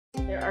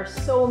There are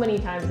so many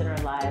times in our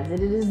lives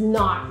that it is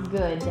not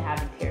good to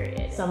have a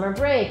period. Summer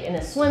break in a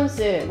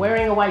swimsuit,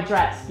 wearing a white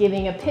dress,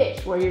 giving a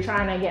pitch where you're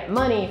trying to get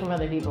money from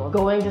other people,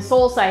 going to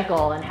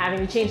SoulCycle and having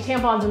to change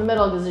tampons in the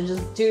middle because there's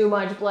just too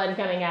much blood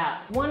coming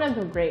out. One of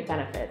the great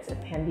benefits of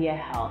Pandia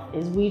Health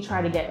is we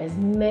try to get as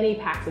many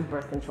packs of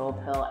birth control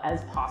pill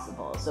as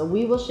possible. So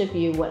we will ship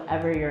you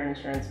whatever your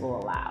insurance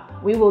will allow.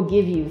 We will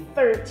give you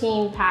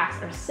 13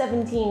 packs or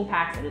 17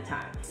 packs at a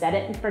time. Set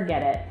it and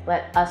forget it.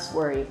 Let us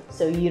worry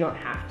so you don't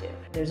have to.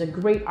 There's a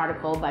great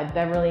article by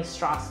Beverly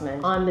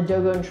Strassman on the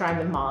Dogon tribe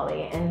in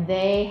Mali, and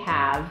they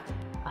have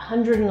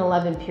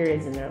 111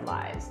 periods in their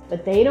lives,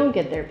 but they don't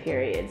get their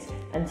periods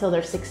until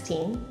they're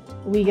 16.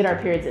 We get our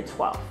periods at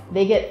 12.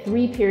 They get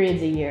 3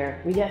 periods a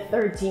year. We get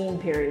 13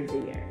 periods a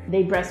year.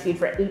 They breastfeed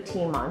for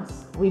 18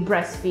 months. We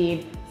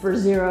breastfeed for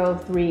 0,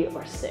 3,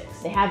 or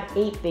 6. They have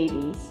 8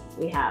 babies.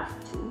 We have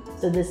 2.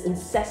 So this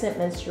incessant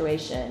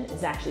menstruation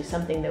is actually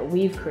something that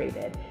we've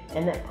created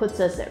and that puts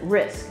us at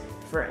risk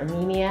for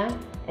anemia,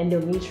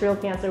 endometrial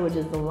cancer, which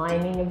is the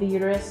lining of the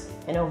uterus,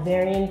 and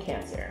ovarian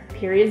cancer.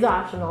 Periods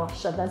optional,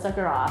 shut that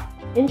sucker off.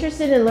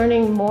 Interested in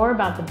learning more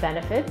about the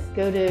benefits?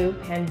 Go to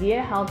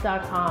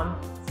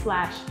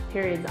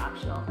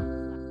pandiahealth.com/periodsoptional.